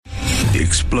The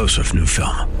explosive new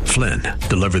film, Flynn,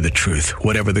 deliver the truth,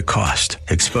 whatever the cost,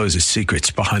 exposes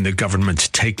secrets behind the government's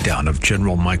takedown of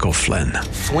General Michael Flynn.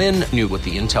 Flynn knew what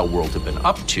the intel world had been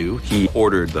up to. He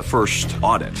ordered the first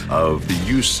audit of the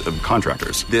use of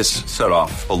contractors. This set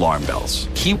off alarm bells.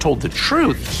 He told the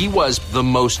truth. He was the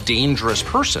most dangerous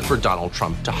person for Donald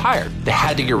Trump to hire. They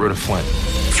had to get rid of Flynn.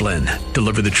 Flynn,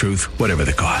 deliver the truth, whatever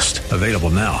the cost. Available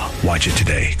now. Watch it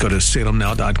today. Go to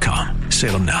salemnow.com.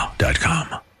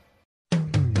 salemnow.com.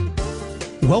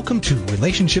 Welcome to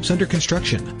Relationships Under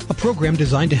Construction, a program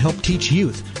designed to help teach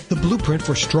youth the blueprint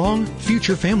for strong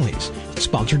future families.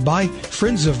 Sponsored by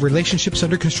Friends of Relationships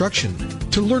Under Construction.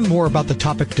 To learn more about the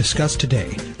topic discussed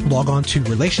today, log on to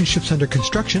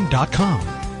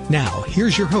relationshipsunderconstruction.com. Now,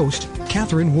 here's your host,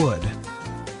 Catherine Wood.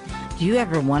 Do you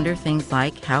ever wonder things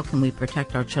like, how can we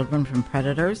protect our children from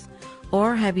predators?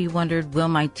 Or have you wondered, will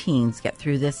my teens get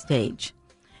through this stage?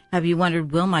 Have you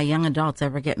wondered, will my young adults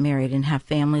ever get married and have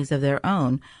families of their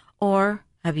own? Or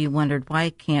have you wondered, why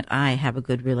can't I have a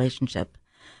good relationship?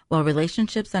 Well,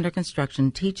 Relationships Under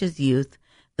Construction teaches youth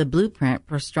the blueprint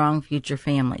for strong future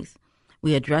families.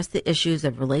 We address the issues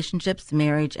of relationships,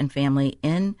 marriage, and family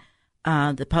in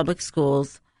the public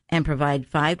schools and provide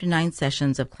 5 to 9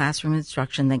 sessions of classroom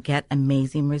instruction that get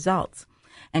amazing results.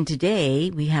 And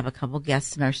today we have a couple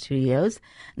guests in our studios.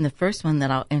 And the first one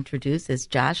that I'll introduce is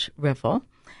Josh Riffle.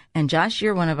 And Josh,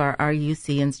 you're one of our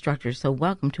RUC instructors, so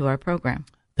welcome to our program.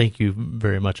 Thank you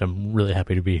very much. I'm really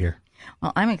happy to be here.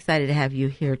 Well, I'm excited to have you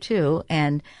here, too.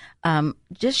 And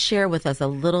just share with us a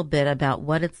little bit about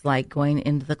what it's like going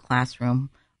into the classroom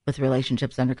with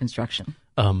Relationships Under Construction.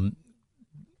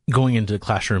 Going into the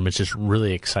classroom, it's just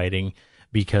really exciting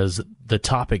because the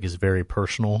topic is very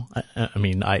personal. I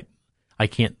mean, I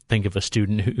can't think of a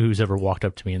student who's ever walked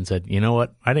up to me and said, you know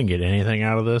what, I didn't get anything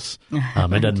out of this.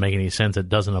 It doesn't make any sense. It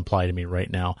doesn't apply to me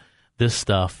right now. This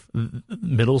stuff,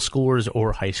 middle schoolers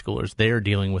or high schoolers, they are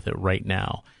dealing with it right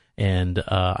now. And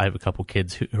I have a couple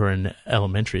kids who are in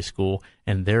elementary school,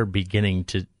 and they're beginning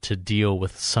to deal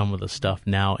with some of the stuff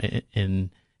now in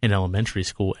elementary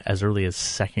school as early as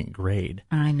second grade.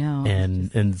 I know.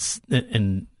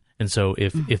 And so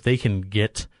if they can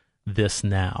get this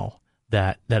now,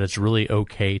 that it's really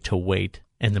okay to wait,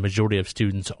 and the majority of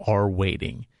students are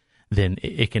waiting, then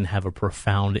it can have a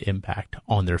profound impact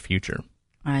on their future.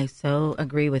 I so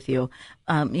agree with you.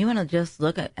 You want to just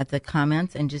look at the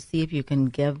comments and just see if you can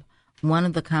give one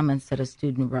of the comments that a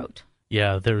student wrote.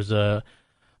 Yeah, there was a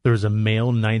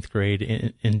male 9th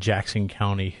grade in Jackson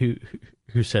County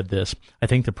who said this. I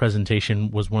think the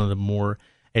presentation was one of the more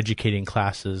educating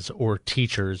classes or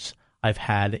teachers I've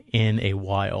had in a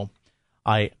while.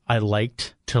 I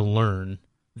liked to learn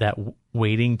that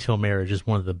waiting till marriage is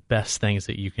one of the best things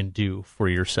that you can do for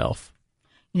yourself.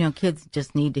 You know, kids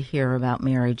just need to hear about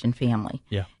marriage and family.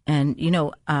 Yeah. And, you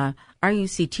know,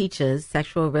 RUC teaches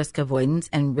sexual risk avoidance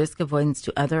and risk avoidance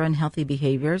to other unhealthy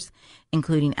behaviors,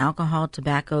 including alcohol,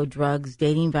 tobacco, drugs,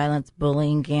 dating, violence,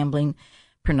 bullying, gambling,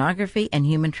 pornography, and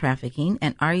human trafficking.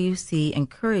 And RUC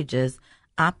encourages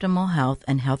optimal health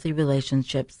and healthy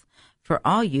relationships for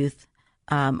all youth,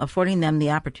 affording them the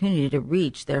opportunity to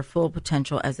reach their full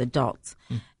potential as adults.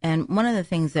 And one of the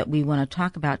things that we want to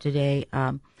talk about today,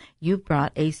 you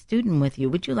brought a student with you.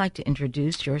 Would you like to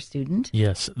introduce your student?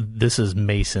 Yes, this is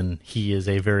Mason. He is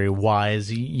a very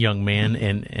wise young man,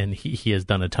 and he has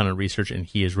done a ton of research, and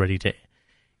he is ready to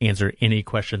answer any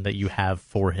question that you have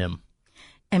for him.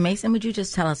 And Mason, would you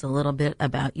just tell us a little bit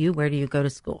about you? Where do you go to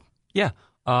school? Yeah,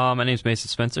 my name is Mason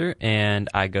Spencer, and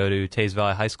I go to Tays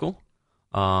Valley High School.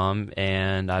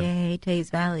 Yay, Tays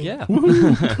Valley. Yeah.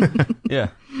 Yeah.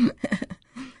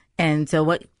 And so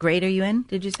what grade are you in,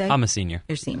 did you say? I'm a senior.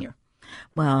 You're a senior.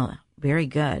 Well, very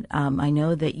good. I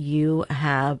know that you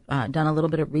have done a little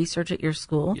bit of research at your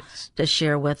school to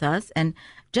share with us. And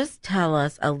just tell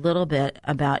us a little bit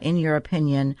about, in your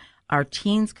opinion, are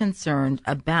teens concerned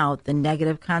about the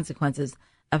negative consequences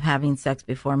of having sex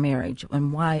before marriage,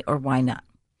 and why or why not?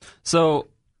 So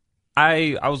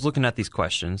I was looking at these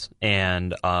questions,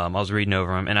 and I was reading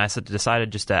over them, and I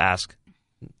decided just to ask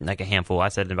like a handful. I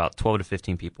said about 12 to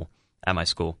 15 people at my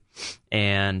school.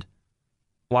 And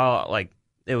while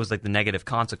it was like the negative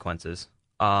consequences,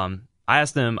 I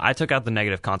asked them, I took out the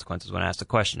negative consequences when I asked the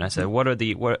question. I said, what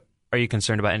are you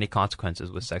concerned about any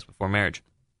consequences with sex before marriage?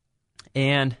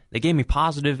 And they gave me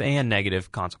positive and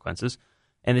negative consequences.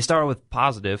 And they started with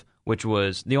positive, which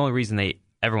was the only reason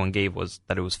everyone gave was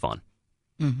that it was fun.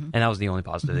 Mm-hmm. And that was the only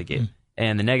positive they gave.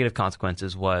 And the negative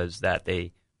consequences was that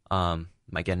they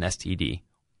might get an STD,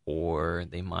 or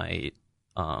they might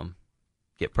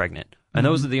get pregnant. And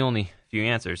those are the only few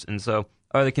answers. And so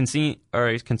are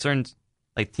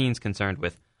teens concerned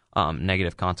with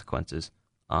negative consequences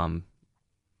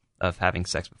of having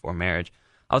sex before marriage.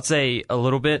 I would say a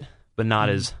little bit, but not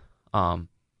as, not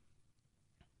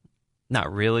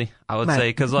really, I would say,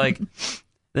 because like,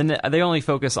 then they only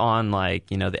focus on like,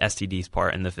 the STDs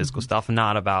part and the physical stuff,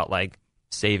 not about like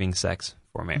saving sex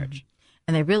for marriage.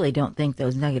 And they really don't think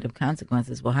those negative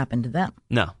consequences will happen to them.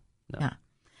 No. Yeah.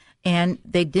 And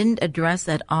they didn't address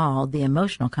at all the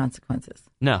emotional consequences.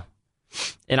 No.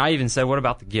 And I even said, what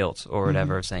about the guilt or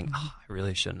whatever, saying, I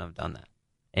really shouldn't have done that.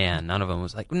 And none of them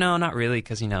was like, no, not really,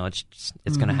 because,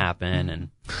 it's going to happen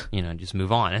and, just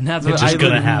move on. And that's it's what just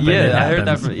going to happen. Yeah, it I heard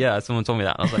that happens. someone told me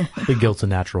that. I was like, The guilt's a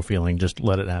natural feeling. Just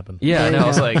let it happen. yeah, I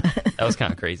was like, that was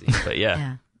kind of crazy. But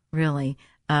Yeah, really.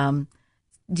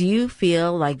 Do you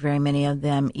feel like very many of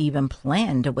them even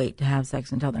plan to wait to have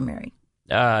sex until they're married?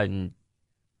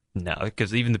 No,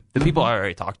 because even the people I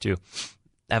already talked to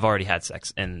have already had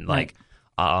sex. And like,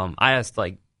 I asked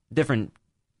like different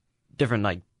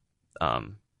like,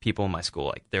 people in my school,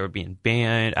 like they would be in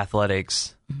band,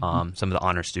 athletics, some of the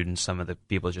honor students, some of the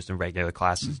people just in regular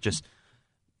classes, just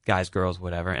guys, girls,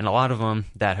 whatever. And a lot of them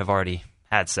that have already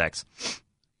had sex,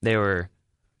 they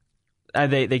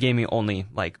gave me only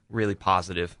like really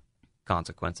positive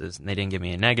consequences, and they didn't give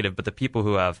me a negative. But the people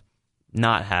who have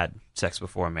not had sex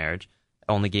before marriage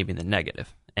only gave me the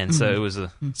negative. And so it was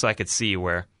so I could see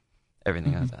where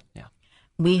everything has that. Yeah.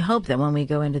 We hope that when we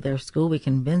go into their school, we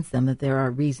convince them that there are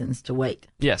reasons to wait.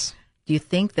 Yes. Do you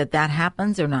think that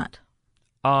happens or not?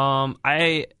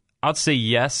 I'd say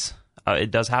yes,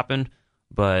 it does happen,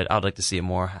 but I'd like to see it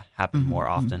happen more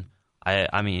often.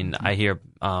 I mean, I hear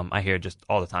just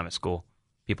all the time at school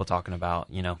people talking about,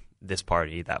 this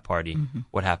party, that party,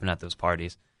 what happened at those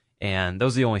parties. And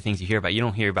those are the only things you hear about. You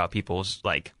don't hear about people's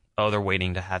like, oh, they're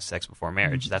waiting to have sex before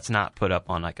marriage. That's not put up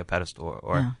on like a pedestal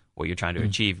or what you're trying to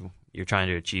achieve. You're trying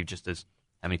to achieve just as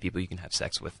how many people you can have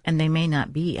sex with. And they may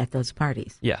not be at those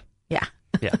parties. Yeah. Yeah.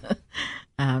 Yeah.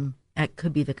 That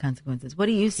could be the consequences. What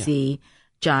do you see,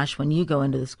 Josh, when you go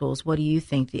into the schools? What do you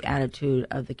think the attitude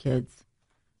of the kids,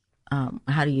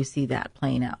 how do you see that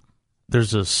playing out?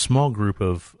 There's a small group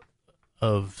of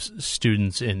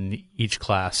students in each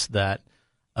class that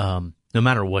no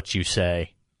matter what you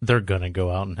say, they're gonna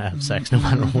go out and have sex no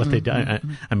matter what they do.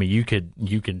 I mean, you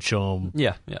could show them,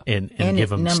 and give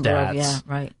them stats,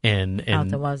 and out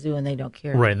the wazoo, and they don't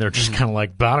care, right? And they're just kind of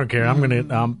like, I don't care. I'm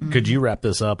gonna. Could you wrap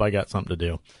this up? I got something to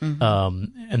do.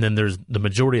 And then there's the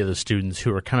majority of the students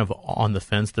who are kind of on the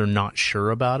fence. They're not sure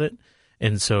about it,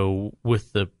 and so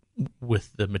with the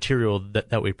material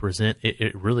that we present,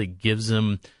 it really gives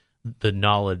them the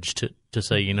knowledge to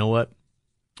say, you know what,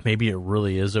 maybe it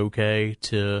really is okay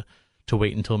to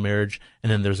wait until marriage.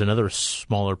 And then there's another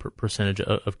smaller percentage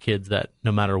of kids that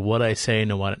no matter what I say,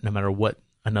 no matter what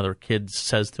another kid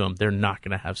says to them, they're not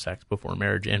going to have sex before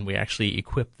marriage. And we actually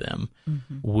equip them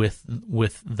with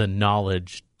the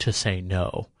knowledge to say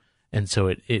no. And so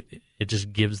it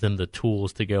just gives them the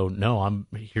tools to go, no,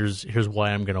 here's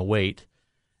why I'm going to wait.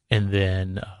 And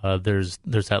then there's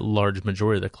that large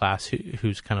majority of the class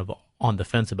who's kind of on the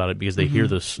fence about it because they hear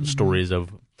the stories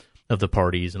of the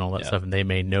parties and all that stuff, and they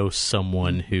may know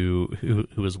someone who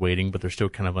is waiting, but they're still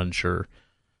kind of unsure.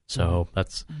 So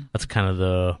that's kind of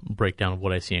the breakdown of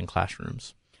what I see in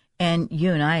classrooms. And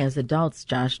you and I, as adults,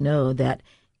 Josh, know that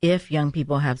if young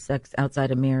people have sex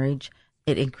outside of marriage,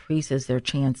 it increases their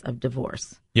chance of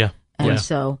divorce. Yeah, and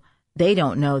so they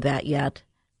don't know that yet,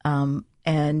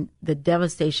 and the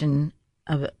devastation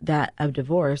of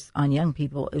divorce on young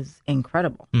people is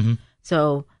incredible.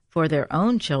 So for their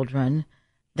own children,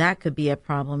 that could be a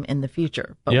problem in the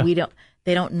future, but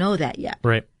they don't know that yet.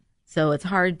 Right. So it's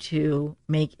hard to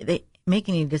make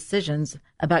any decisions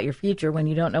about your future when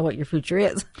you don't know what your future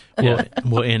is.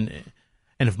 well, and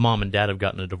if mom and dad have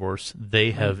gotten a divorce,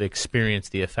 they have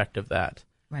experienced the effect of that.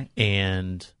 Right.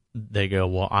 And they go,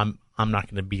 well, I'm not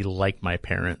going to be like my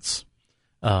parents.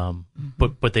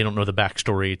 But they don't know the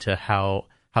backstory to how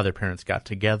their parents got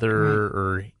together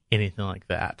or anything like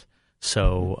that.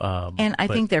 So, and I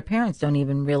think their parents don't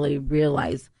even really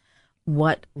realize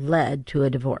what led to a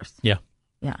divorce. Yeah.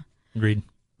 Yeah. Agreed.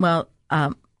 Well,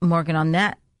 Morgan, on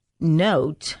that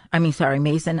note,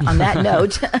 Mason, on that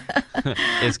note,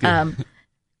 it's good.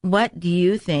 What do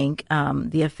you think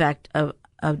the effect of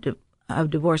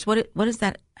divorce? What does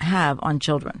that have on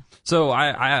children? So I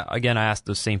asked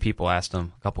those same people, asked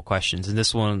them a couple questions, and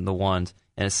this one of the ones,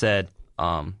 and it said,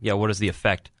 what is the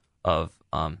effect of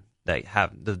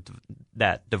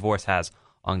that divorce has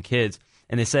on kids?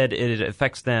 And they said it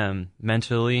affects them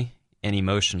mentally and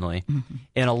emotionally.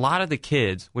 And a lot of the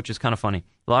kids, which is kind of funny,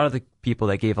 a lot of the people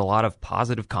that gave a lot of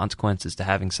positive consequences to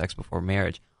having sex before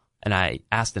marriage And I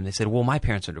asked them, they said, well, my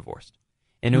parents are divorced.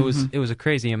 And it was a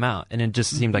crazy amount. And it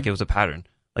just seemed like it was a pattern.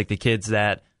 Like the kids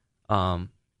that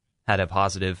had a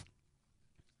positive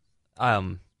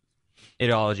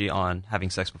ideology on having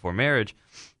sex before marriage,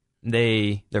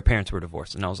 their parents were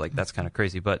divorced. And I was like, that's kind of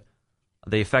crazy. But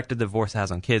the effect the divorce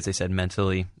has on kids, they said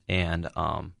mentally and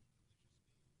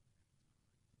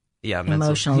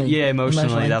emotionally. Yeah,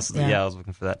 emotionally. I was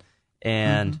looking for that.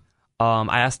 And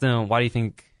I asked them, why do you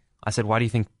think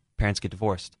parents get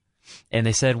divorced? And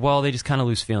they said, well, they just kind of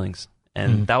lose feelings.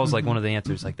 And that was like one of the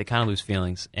answers. Like they kind of lose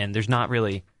feelings, and there's not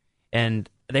really, and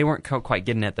they weren't quite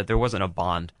getting it that there wasn't a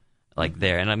bond like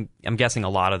there. And I'm guessing a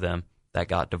lot of them that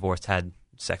got divorced had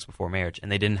sex before marriage,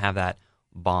 and they didn't have that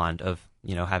bond of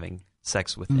having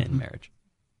sex within marriage.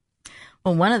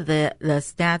 Well, one of the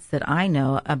stats that I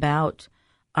know about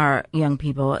our young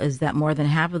people is that more than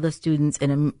half of the students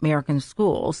in American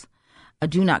schools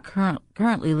do not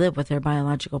currently live with their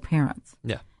biological parents.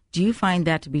 Yeah. Do you find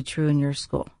that to be true in your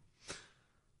school?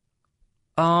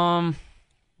 I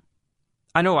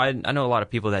know a lot of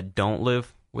people that don't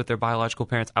live with their biological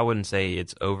parents. I wouldn't say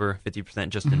it's over 50%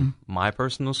 just in my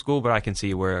personal school, but I can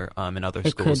see where in other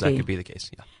schools that could be the case.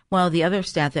 Yeah. Well, the other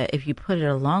stat that if you put it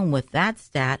along with that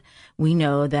stat, we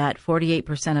know that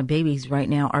 48% of babies right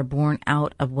now are born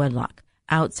out of wedlock,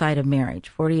 outside of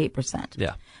marriage, 48%.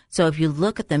 Yeah. So if you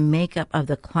look at the makeup of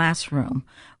the classroom,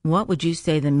 what would you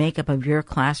say the makeup of your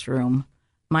classroom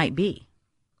might be?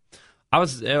 I would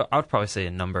probably say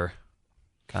a number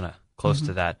kind of close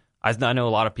to that. I know a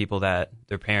lot of people that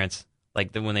their parents,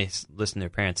 like when they listen to their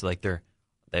parents, like their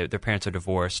parents are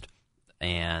divorced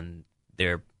and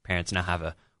their parents now have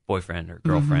a boyfriend or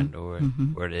girlfriend or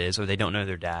what it is, or they don't know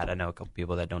their dad. I know a couple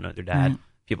people that don't know their dad,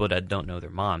 people that don't know their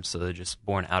mom, so they're just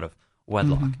born out of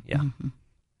wedlock. Yeah.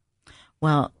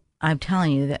 Well, I'm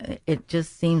telling you that it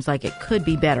just seems like it could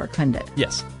be better, couldn't it?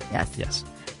 Yes. Yes.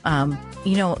 I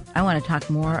want to talk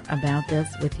more about this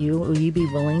with you. Will you be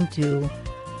willing to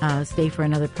stay for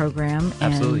another program?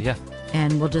 Absolutely, yeah.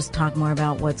 And we'll just talk more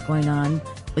about what's going on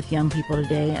with young people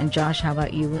today. And Josh, how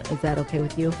about you? Is that okay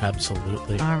with you?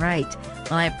 Absolutely. All right.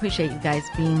 Well, I appreciate you guys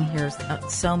being here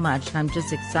so much. I'm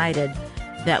just excited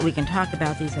that we can talk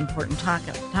about these important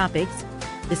topics.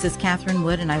 This is Catherine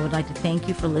Wood, and I would like to thank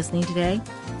you for listening today.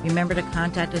 Remember to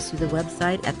contact us through the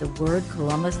website at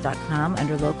thewordcolumbus.com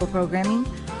under local programming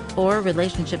or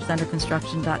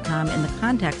relationshipsunderconstruction.com in the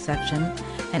contact section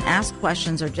and ask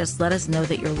questions or just let us know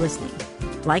that you're listening.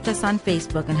 Like us on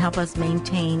Facebook and help us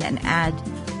maintain and add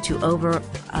to over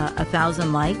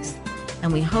 1,000 likes.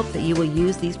 And we hope that you will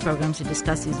use these programs to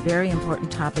discuss these very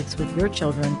important topics with your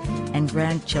children and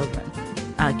grandchildren.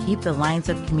 Keep the lines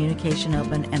of communication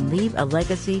open and leave a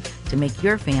legacy to make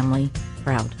your family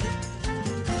proud.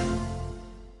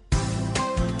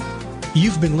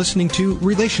 You've been listening to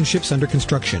Relationships Under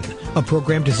Construction, a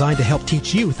program designed to help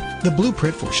teach youth the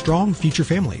blueprint for strong future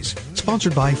families,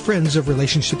 sponsored by Friends of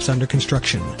Relationships Under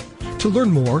Construction. To learn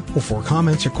more or for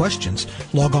comments or questions,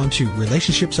 log on to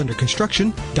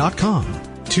relationshipsunderconstruction.com.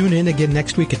 Tune in again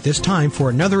next week at this time for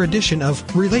another edition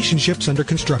of Relationships Under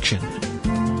Construction.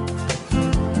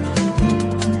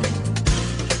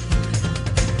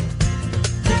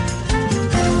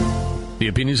 The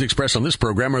opinions expressed on this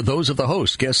program are those of the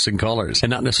host, guests, and callers,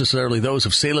 and not necessarily those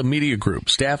of Salem Media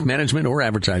Group, staff, management, or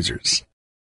advertisers.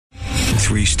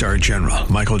 3-star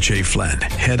General Michael J. Flynn,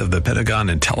 head of the Pentagon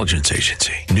Intelligence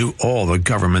Agency, knew all the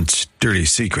government's dirty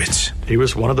secrets. He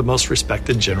was one of the most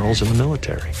respected generals in the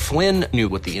military. Flynn knew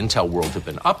what the intel world had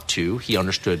been up to. He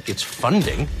understood its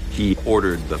funding. He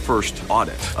ordered the first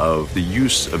audit of the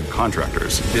use of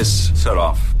contractors. This set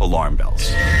off alarm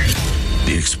bells.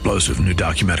 The explosive new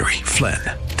documentary, Flynn,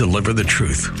 Deliver the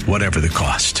Truth, Whatever the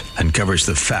Cost, uncovers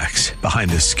the facts behind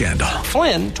this scandal.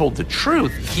 Flynn told the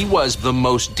truth. He was the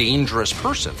most dangerous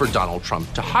person for Donald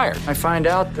Trump to hire. I find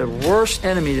out the worst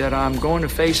enemy that I'm going to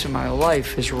face in my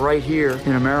life is right here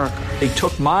in America. They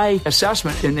took my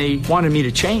assessment and they wanted me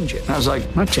to change it. And I was like,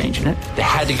 I'm not changing it. They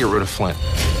had to get rid of Flynn.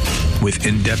 With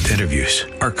in-depth interviews,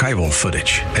 archival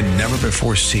footage, and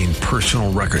never-before-seen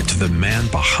personal records of the man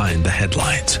behind the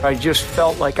headlines. I just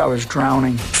felt like I was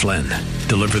drowning. Flynn,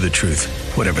 Deliver the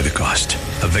Truth, Whatever the Cost.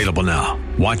 Available now.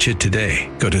 Watch it today.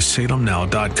 Go to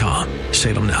salemnow.com.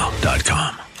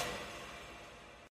 salemnow.com.